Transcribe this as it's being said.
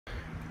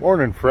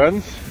Morning,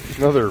 friends.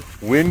 Another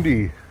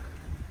windy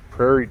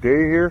prairie day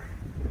here.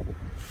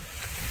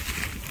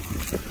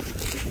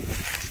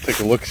 Let's take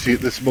a look-see at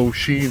this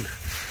machine.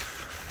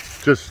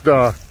 Just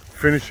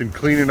finishing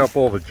cleaning up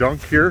all the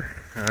junk here,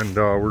 and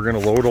we're going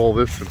to load all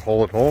this and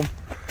haul it home.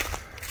 I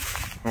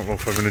don't know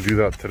if I'm going to do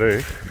that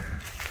today,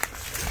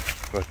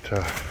 but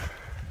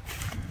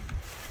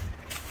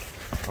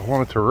I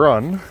wanted to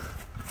run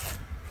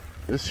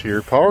this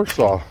here power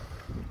saw.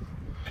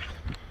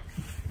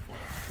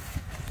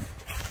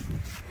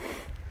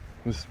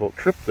 This is about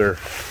tripped there.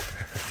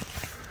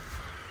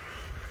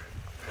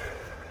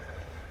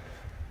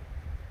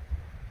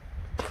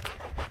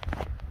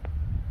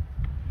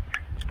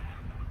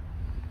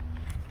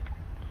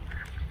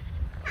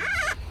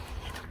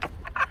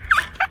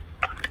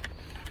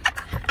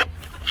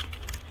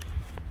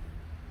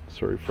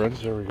 Sorry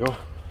friends, there we go.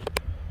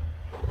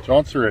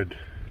 Jonsered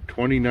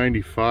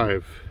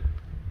 2095.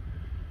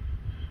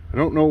 I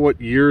don't know what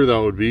year that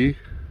would be.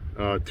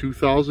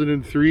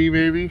 2003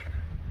 maybe?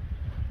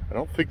 I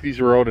don't think these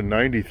were out in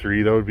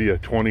 93. That would be a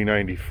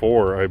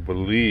 2094, I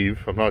believe.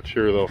 I'm not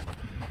sure though.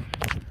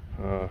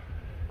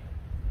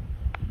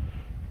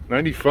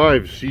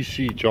 95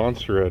 cc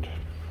Jonsered.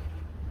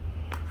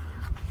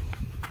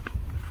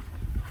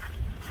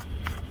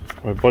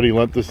 My buddy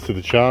lent this to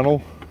the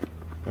channel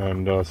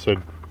and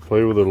said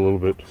play with it a little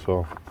bit,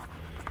 so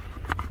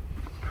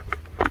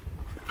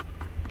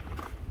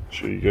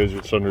show you guys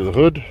what's under the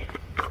hood.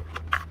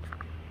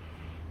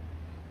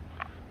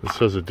 This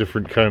has a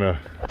different kind of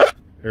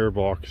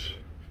airbox.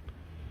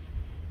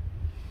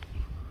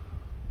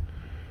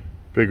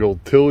 Big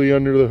old Tilly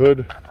under the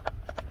hood.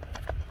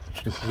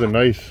 This is a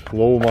nice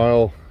low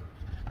mile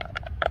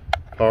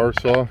power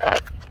saw.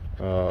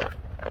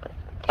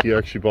 He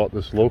actually bought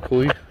this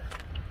locally.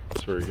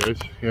 Sorry guys,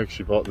 he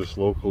actually bought this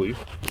locally.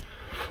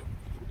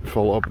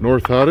 Fell up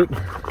north had it.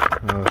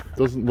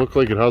 Doesn't look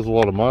like it has a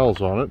lot of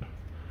miles on it.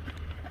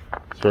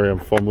 Sorry,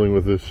 I'm fumbling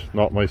with this,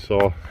 not my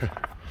saw.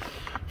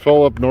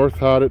 Fell up north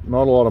had it,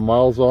 not a lot of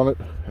miles on it,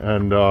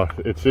 and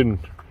it's in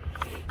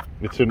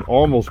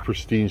almost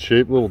pristine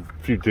shape. Little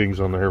few dings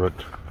on there, but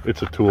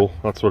it's a tool.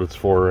 That's what it's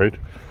for, right?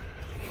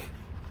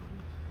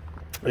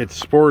 It's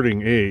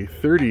sporting a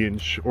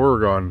 30-inch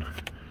Oregon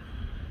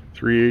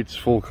 3/8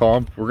 full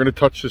comp. We're gonna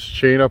touch this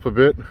chain up a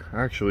bit.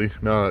 Actually,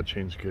 no, that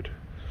chain's good.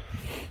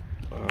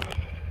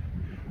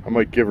 I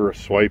might give her a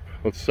swipe.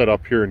 Let's set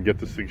up here and get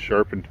this thing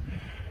sharpened.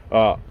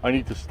 I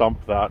need to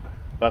stump that.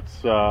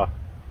 That's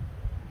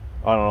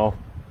I don't know,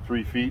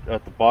 3 feet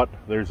at the butt.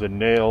 There's a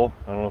nail.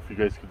 I don't know if you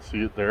guys can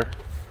see it there.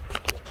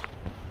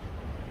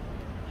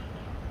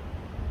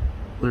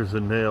 There's a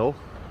nail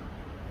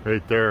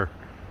right there.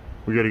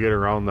 We got to get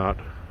around that.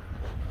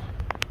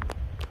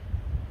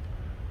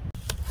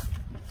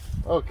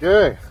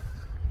 Okay.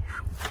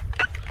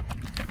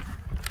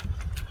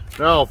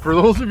 Now, for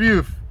those of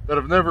you that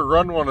have never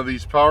run one of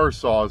these power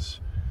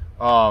saws,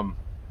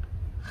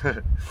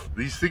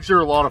 these things are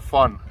a lot of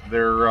fun.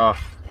 They're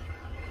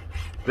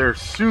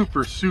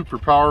super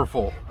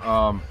powerful.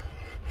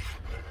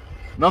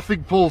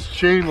 Nothing pulls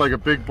chain like a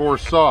big bore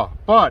saw,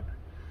 but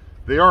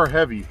they are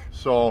heavy.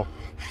 So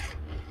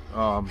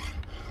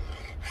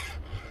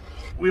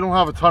we don't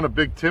have a ton of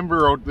big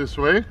timber out this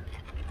way.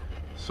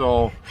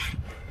 So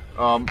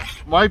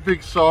my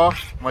big saw,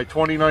 my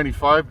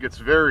 2095, gets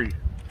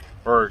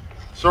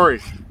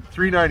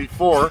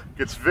 394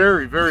 gets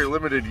very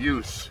limited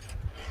use.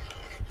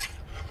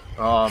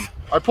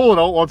 I pull it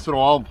out once in a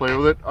while and play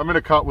with it. I'm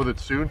gonna cut with it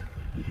soon.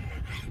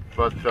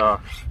 But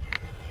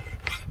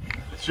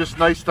it's just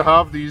nice to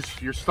have these.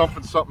 You're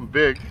stumping something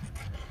big,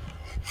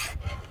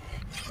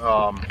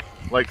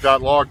 like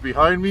that log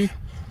behind me.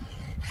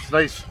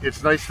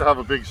 It's nice to have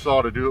a big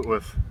saw to do it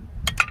with.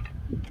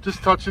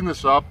 Just touching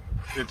this up.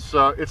 It's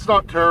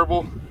not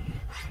terrible.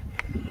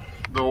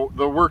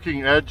 The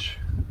working edge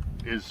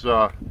is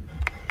a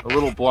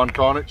little blunt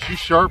on it. She's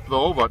sharp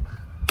though, but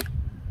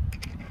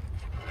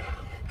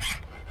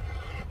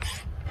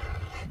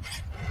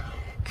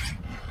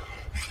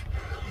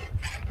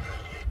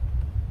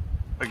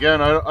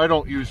again, I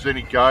don't use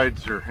any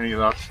guides or any of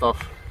that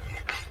stuff.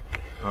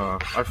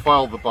 I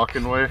file the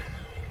bucking way.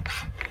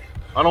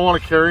 I don't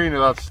want to carry any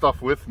of that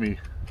stuff with me.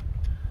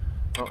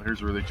 Oh,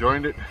 here's where they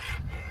joined it.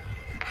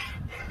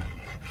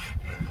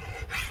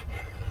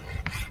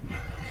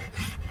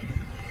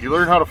 You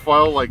learn how to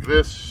file like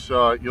this,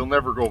 you'll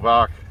never go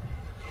back.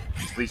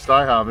 At least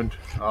I haven't.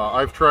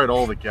 I've tried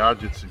all the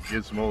gadgets and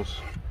gizmos.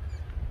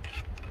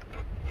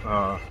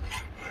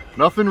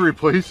 Nothing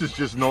replaces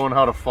just knowing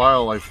how to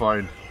file, I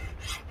find.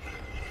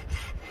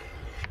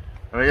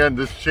 And again,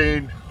 this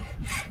chain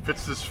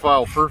fits this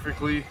file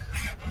perfectly,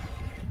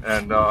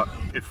 and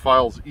it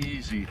files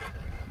easy.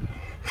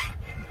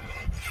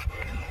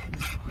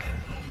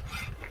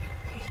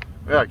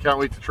 Yeah, I can't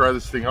wait to try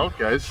this thing out,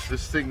 guys.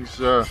 This is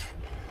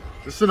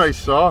a nice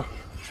saw.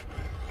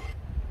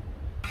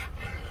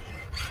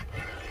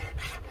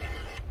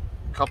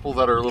 Couple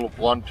that are a little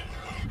blunt.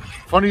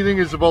 Funny thing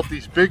is about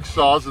these big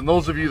saws, and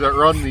those of you that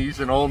run these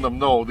and own them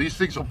know, these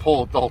things will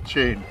pull a dull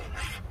chain.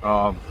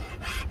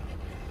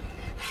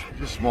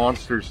 Just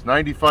monsters.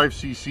 95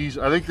 cc's.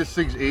 I think this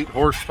thing's 8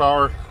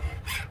 horsepower.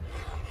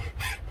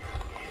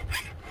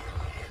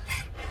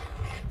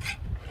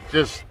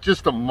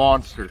 Just a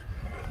monster.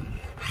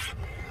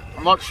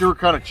 I'm not sure what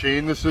kind of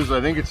chain this is. I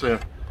think it's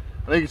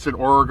an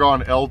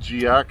Oregon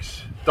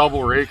LGX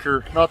double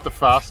raker. Not the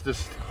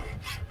fastest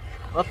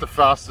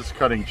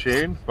cutting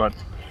chain, but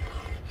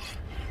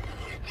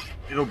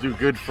it'll do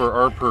good for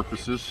our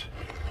purposes.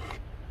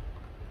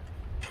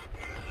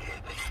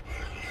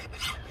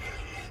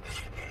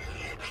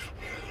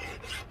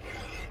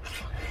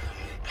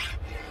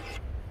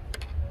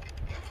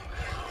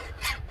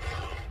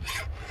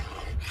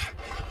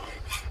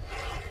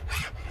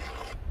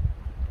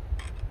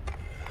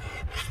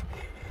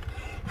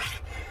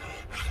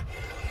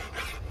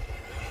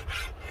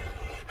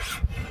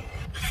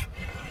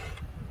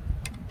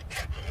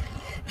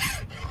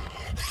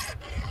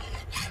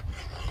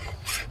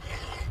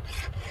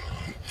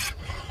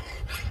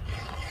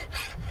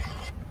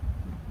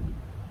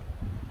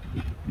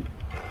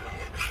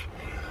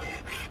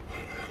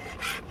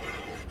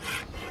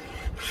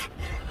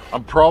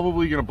 I'm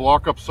probably going to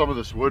block up some of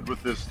this wood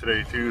with this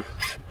today too.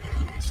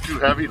 It's too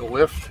heavy to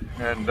lift,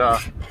 and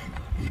I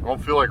don't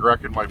feel like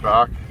wrecking my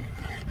back.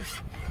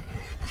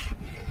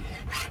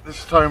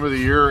 This time of the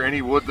year,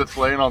 any wood that's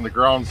laying on the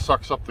ground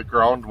sucks up the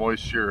ground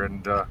moisture,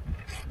 and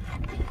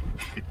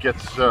it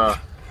gets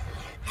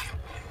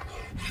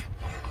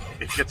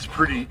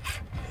pretty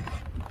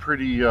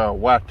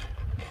wet.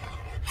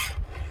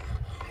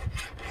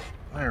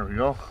 There we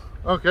go.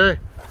 Okay.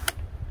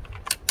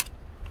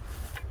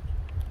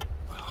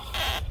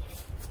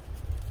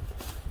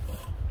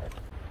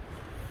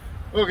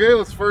 Okay,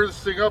 let's fire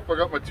this thing up. I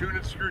got my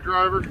tuning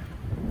screwdriver.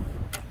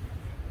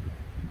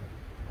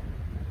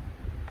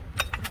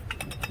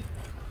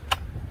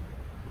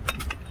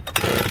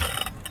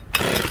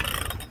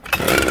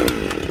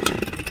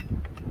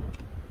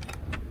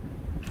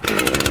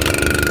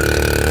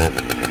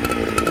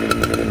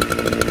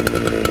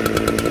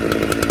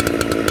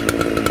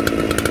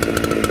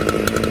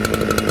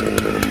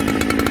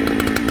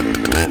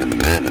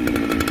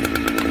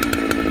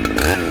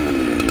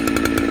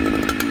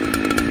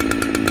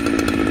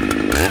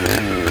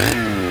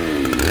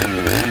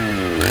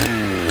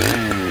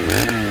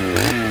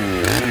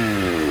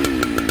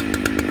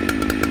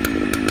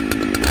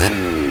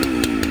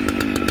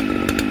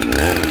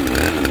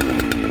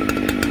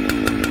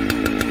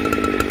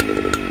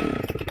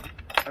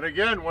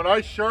 Again, when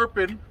I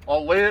sharpen,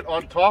 I'll lay it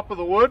on top of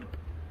the wood.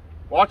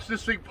 Watch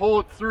this thing pull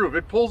it through. If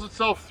it pulls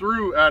itself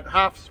through at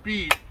half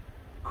speed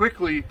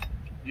quickly,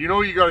 you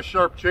know you got a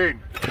sharp chain.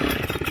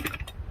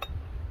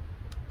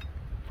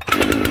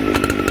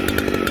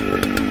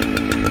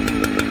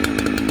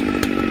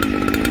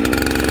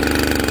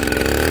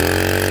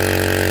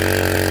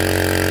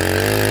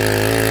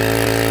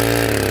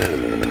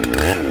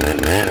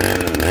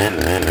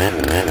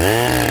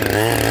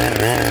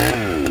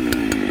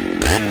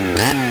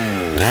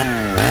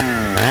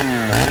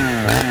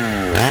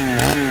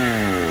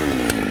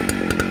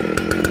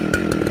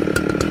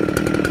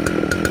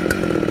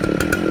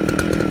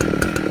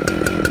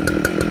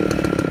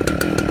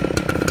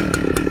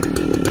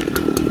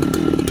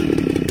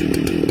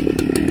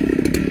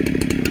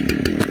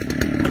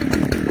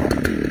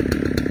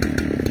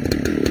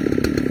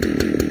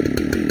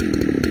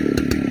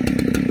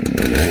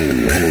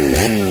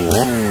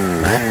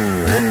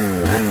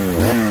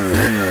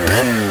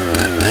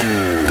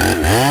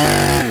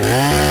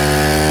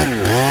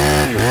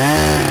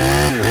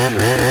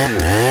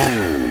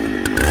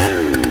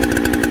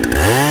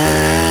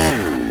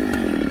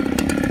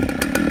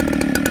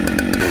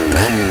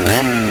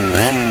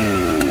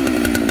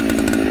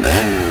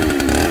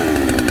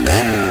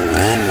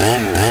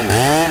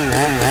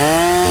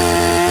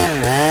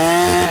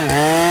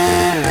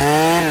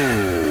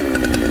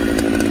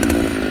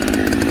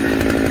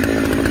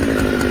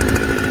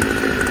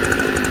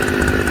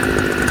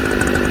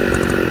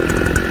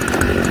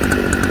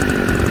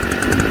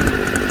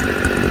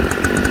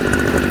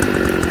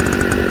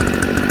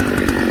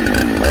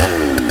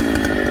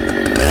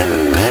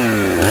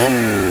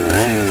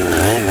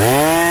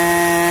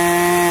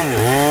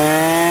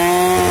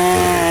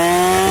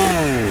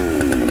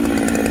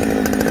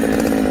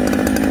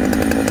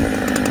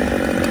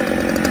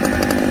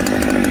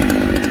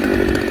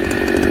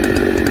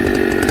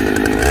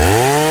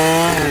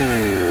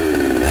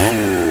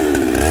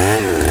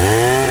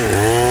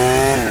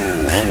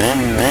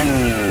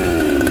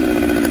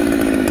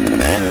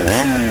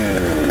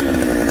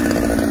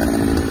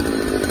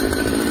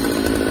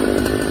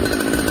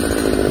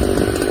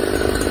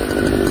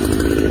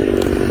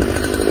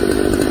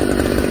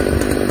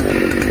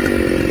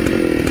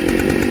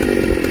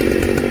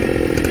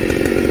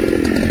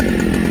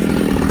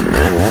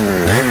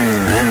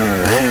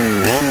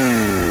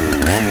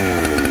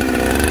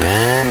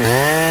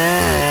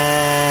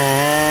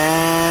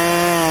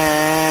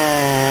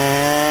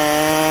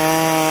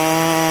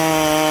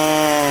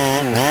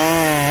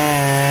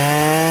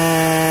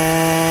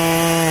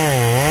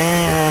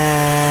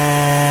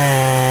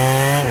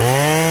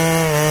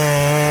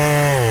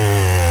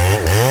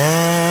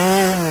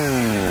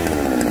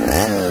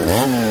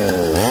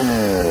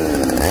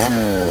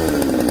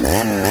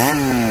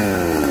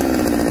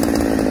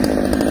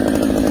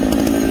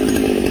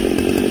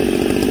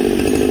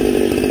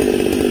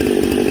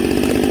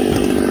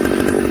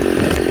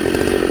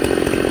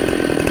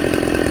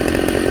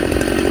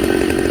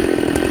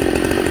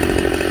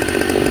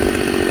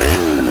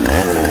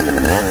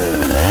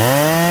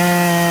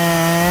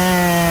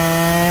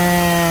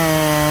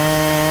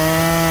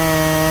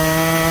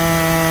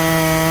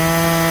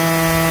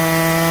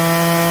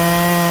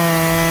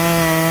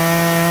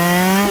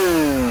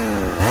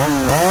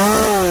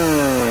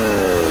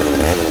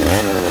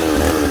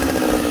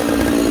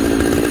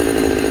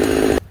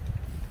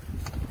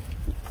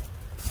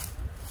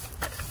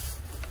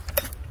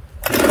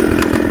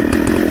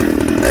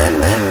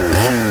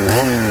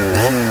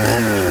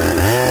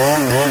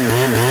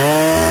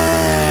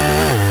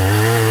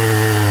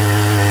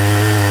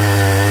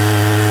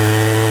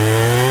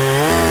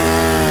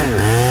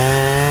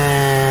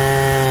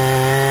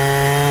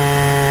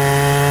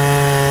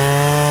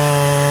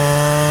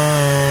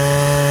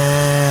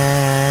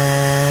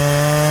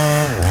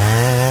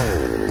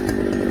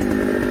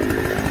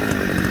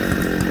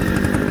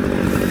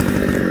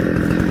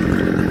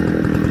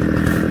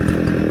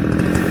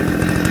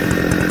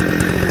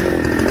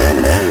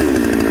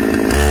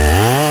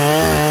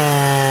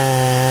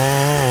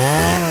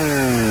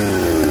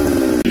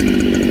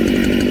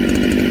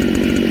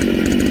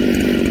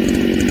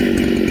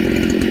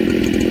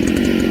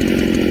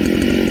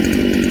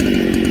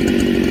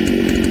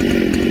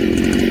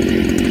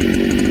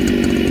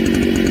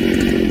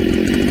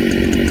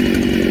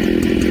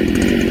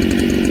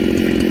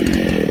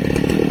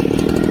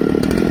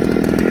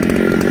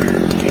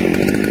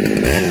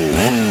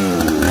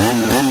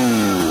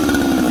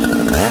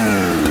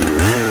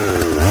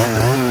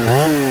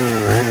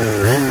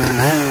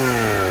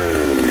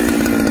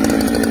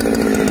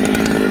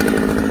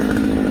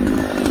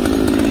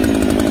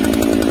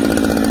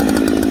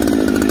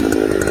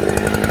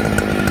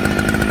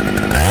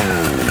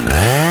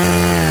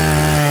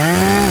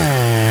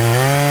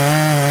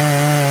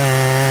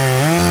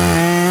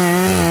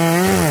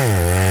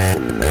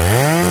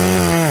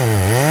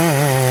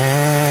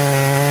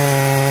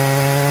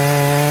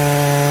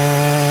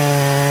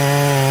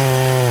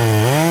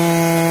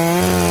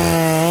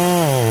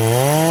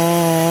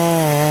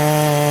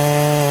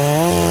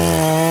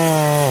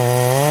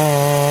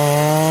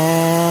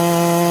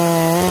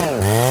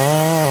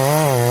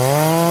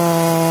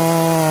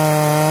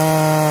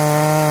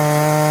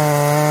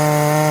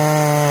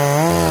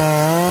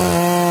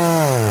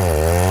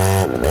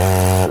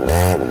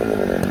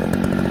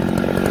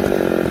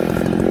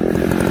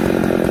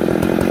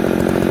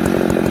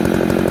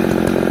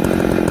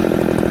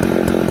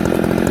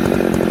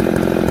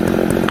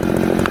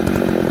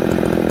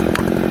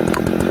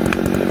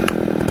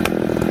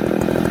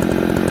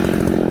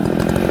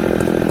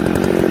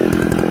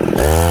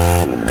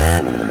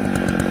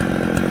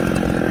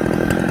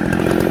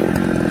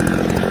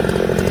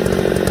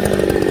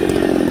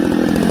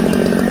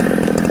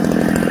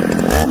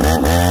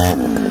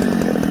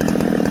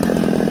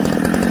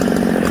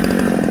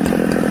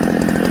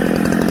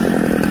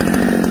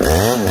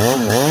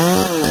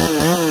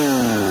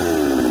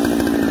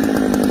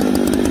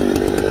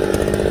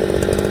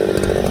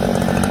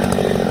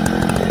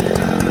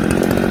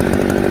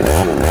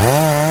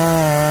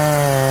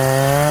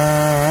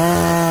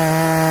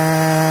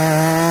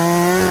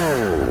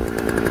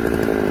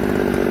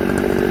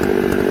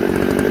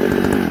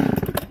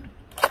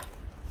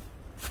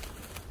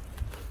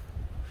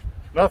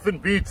 Nothing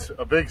beats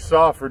a big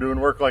saw for doing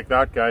work like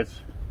that,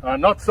 guys.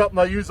 Not something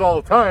I use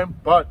all the time,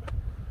 but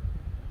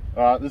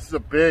this is a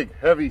big,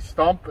 heavy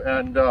stump,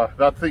 and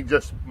that thing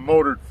just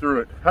motored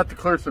through it. Had to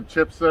clear some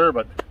chips there,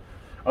 but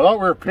I thought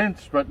we were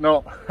pinched, but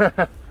no.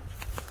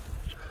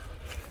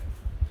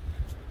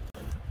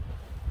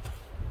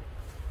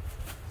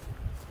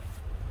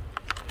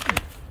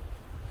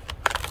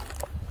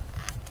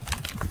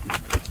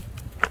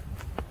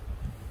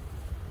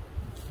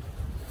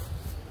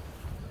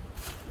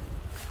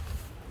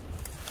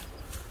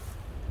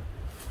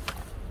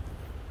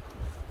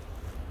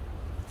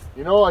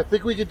 You know, I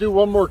think we could do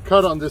one more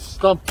cut on this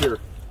stump here.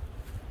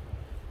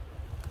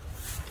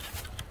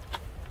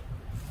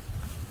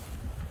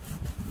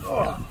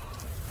 Oh.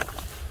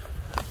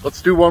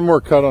 Let's do one more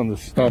cut on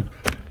this stump.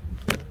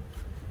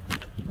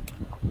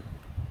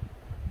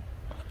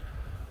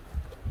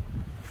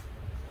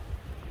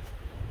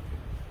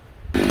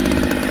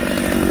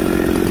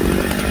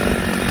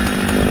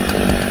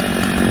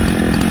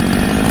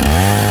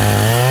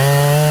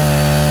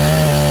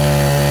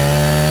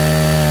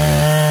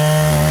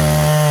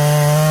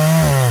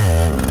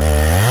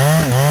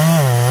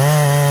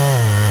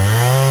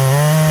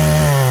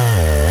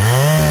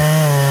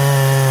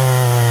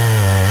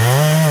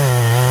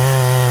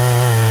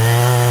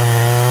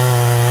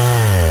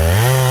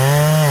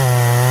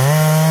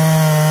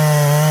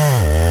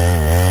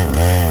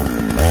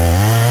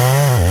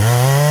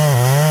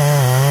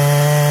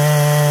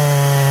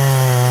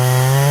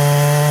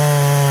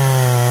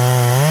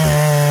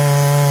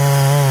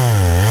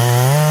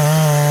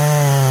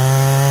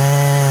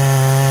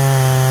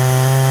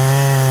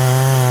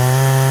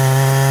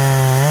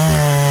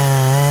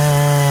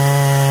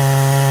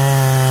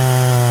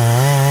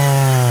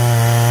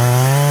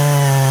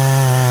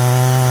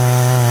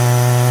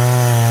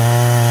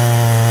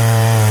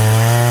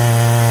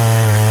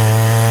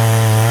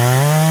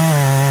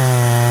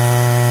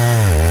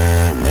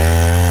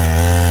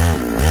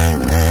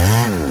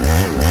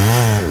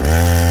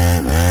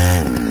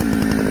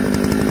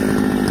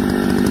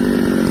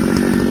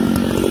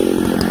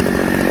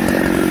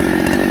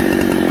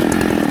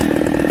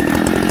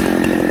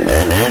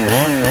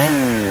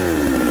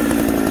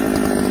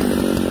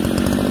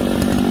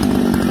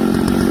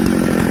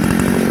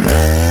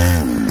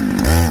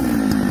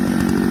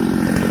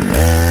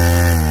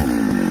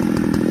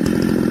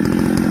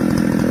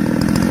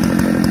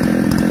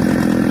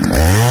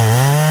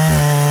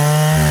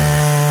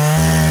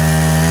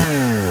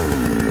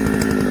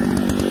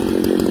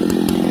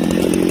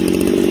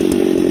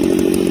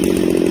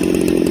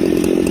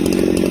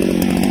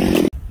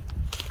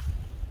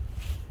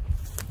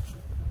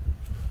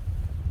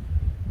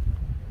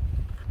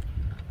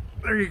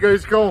 There you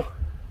guys go.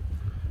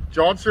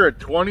 Jonsered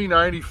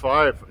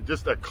 2095,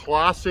 just a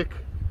classic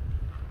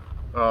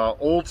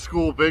old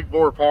school big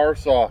bore power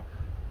saw.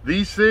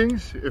 These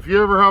things, if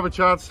you ever have a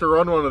chance to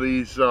run one of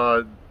these,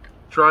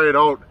 try it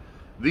out.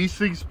 These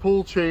things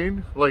pull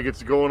chain like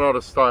it's going out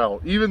of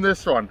style. Even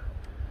this one,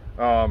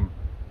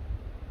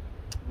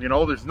 you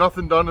know, there's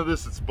nothing done to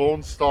this. It's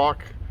bone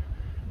stock,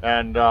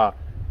 and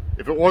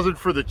if it wasn't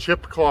for the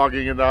chip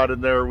clogging and that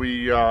in there,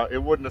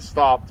 it wouldn't have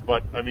stopped.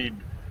 But I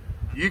mean,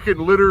 you can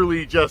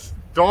literally just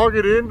dog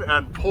it in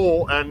and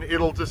pull, and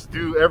it'll just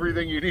do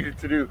everything you need it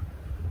to do.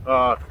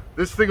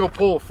 This thing will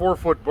pull a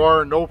 4-foot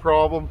bar, no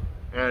problem.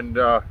 And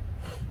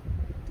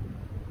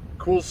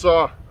cool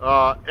saw.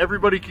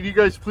 Everybody, can you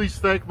guys please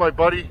thank my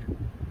buddy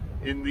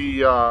in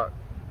the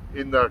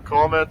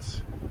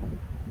comments?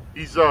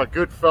 He's a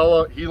good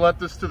fella. He lent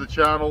this to the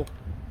channel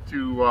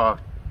to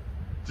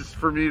just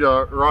for me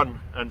to run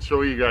and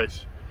show you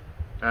guys,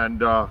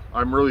 and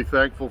I'm really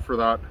thankful for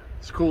that.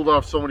 It's cool to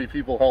have so many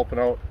people helping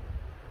out.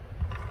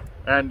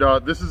 And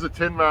this is a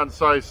Tin Man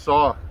size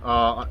saw.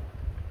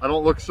 I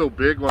don't look so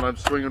big when I'm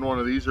swinging one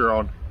of these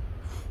around.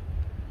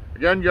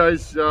 Again,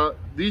 guys,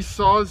 these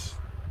saws,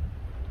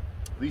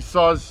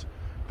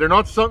 they're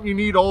not something you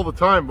need all the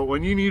time, but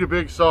when you need a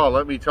big saw,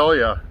 let me tell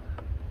you,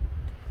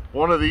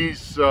 one of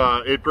these,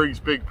 it brings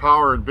big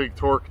power and big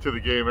torque to the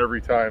game every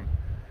time.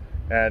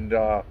 And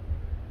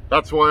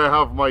that's why I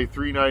have my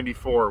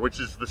 394, which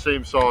is the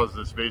same saw as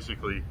this,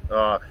 basically.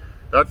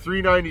 That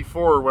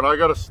 394, when I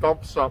gotta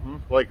stump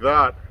something like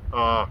that,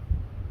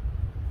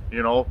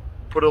 you know,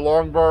 put a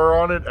long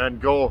bar on it and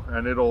go,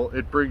 and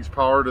it brings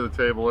power to the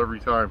table every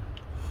time.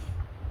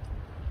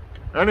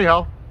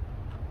 Anyhow,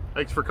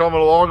 thanks for coming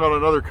along on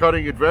another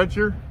cutting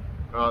adventure.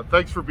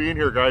 Thanks for being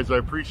here, guys. I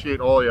appreciate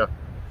all of you.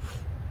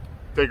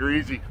 Take her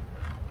easy.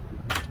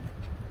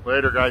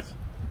 Later, guys.